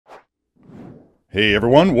Hey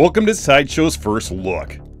everyone, welcome to Sideshow's First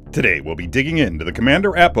Look. Today we'll be digging into the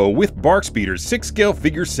Commander Appo with BARC Speeder's 6-scale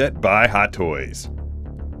figure set by Hot Toys.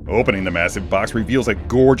 Opening the massive box reveals a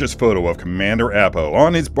gorgeous photo of Commander Appo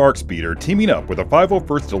on his BARC Speeder teaming up with a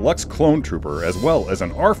 501st Deluxe Clone Trooper as well as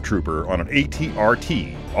an ARF Trooper on an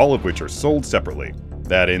AT-RT, all of which are sold separately.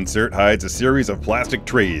 That insert hides a series of plastic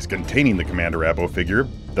trays containing the Commander Appo figure,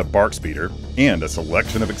 the BARC Speeder, and a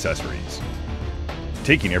selection of accessories.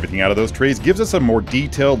 Taking everything out of those trays gives us a more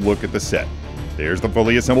detailed look at the set. There's the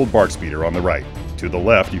fully assembled BARC Speeder on the right. To the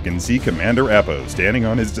left, you can see Commander Appo standing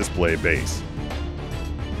on his display base.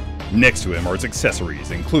 Next to him are his accessories,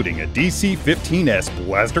 including a DC-15S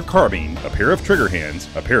blaster carbine, a pair of trigger hands,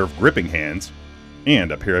 a pair of gripping hands,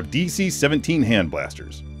 and a pair of DC-17 hand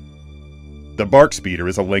blasters. The BARC Speeder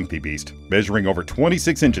is a lengthy beast, measuring over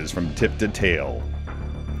 26 inches from tip to tail.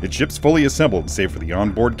 It ships fully assembled save for the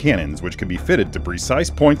onboard cannons, which can be fitted to precise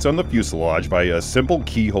points on the fuselage via a simple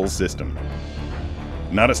keyhole system.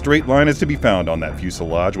 Not a straight line is to be found on that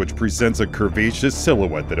fuselage, which presents a curvaceous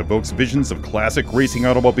silhouette that evokes visions of classic racing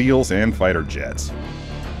automobiles and fighter jets.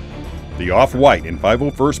 The off-white and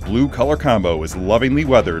 501st blue color combo is lovingly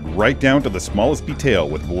weathered right down to the smallest detail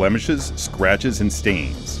with blemishes, scratches, and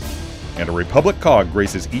stains. And a Republic cog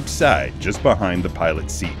graces each side just behind the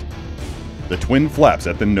pilot's seat. The twin flaps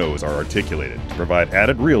at the nose are articulated to provide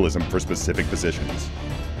added realism for specific positions.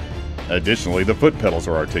 Additionally, the foot pedals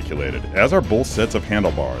are articulated, as are both sets of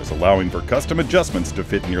handlebars, allowing for custom adjustments to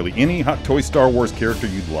fit nearly any Hot Toy Star Wars character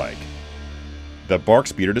you'd like. The BARC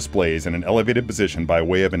Speeder displays in an elevated position by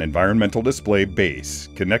way of an environmental display base,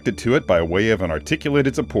 connected to it by way of an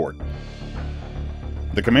articulated support.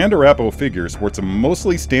 The Commander Appo figure sports a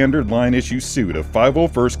mostly standard line-issue suit of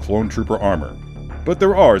 501st Clone Trooper armor, but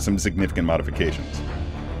there are some significant modifications.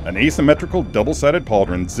 An asymmetrical double-sided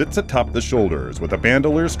pauldron sits atop the shoulders with a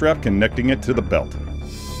bandolier strap connecting it to the belt.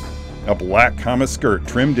 A black Kama skirt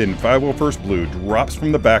trimmed in 501st blue drops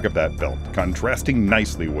from the back of that belt, contrasting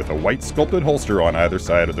nicely with a white sculpted holster on either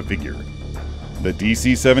side of the figure. The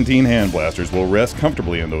DC-17 hand blasters will rest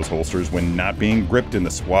comfortably in those holsters when not being gripped in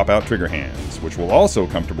the swap-out trigger hands, which will also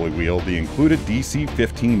comfortably wield the included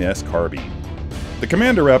DC-15S carbine. The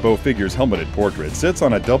Commander Appo figure's helmeted portrait sits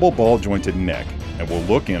on a double ball-jointed neck and will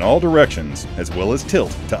look in all directions as well as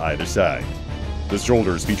tilt to either side. The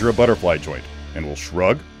shoulders feature a butterfly joint and will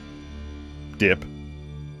shrug, dip,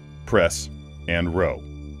 press, and row.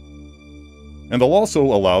 And they'll also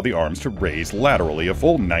allow the arms to raise laterally a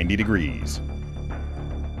full 90 degrees.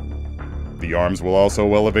 The arms will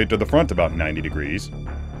also elevate to the front about 90 degrees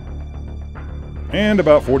and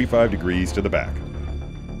about 45 degrees to the back.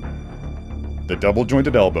 The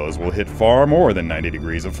double-jointed elbows will hit far more than 90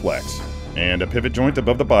 degrees of flex, and a pivot joint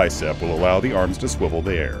above the bicep will allow the arms to swivel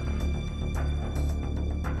there.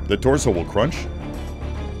 The torso will crunch,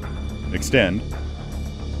 extend.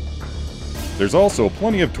 There's also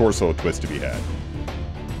plenty of torso twist to be had.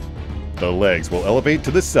 The legs will elevate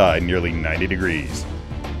to the side nearly 90 degrees.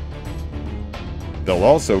 They'll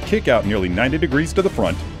also kick out nearly 90 degrees to the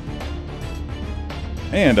front,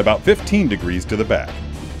 and about 15 degrees to the back.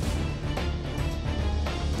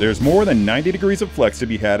 There's more than 90 degrees of flex to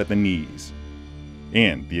be had at the knees,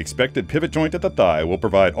 and the expected pivot joint at the thigh will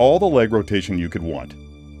provide all the leg rotation you could want.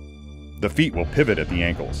 The feet will pivot at the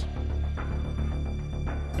ankles,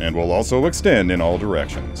 and will also extend in all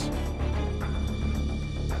directions.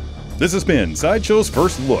 This has been Sideshow's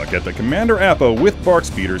first look at the Commander Appo with BARC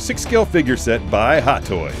Speeder 6-scale figure set by Hot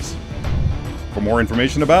Toys. For more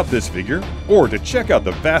information about this figure, or to check out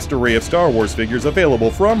the vast array of Star Wars figures available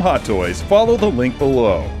from Hot Toys, follow the link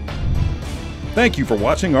below. Thank you for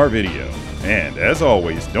watching our video, and as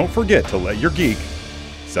always, don't forget to let your geek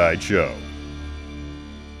sideshow.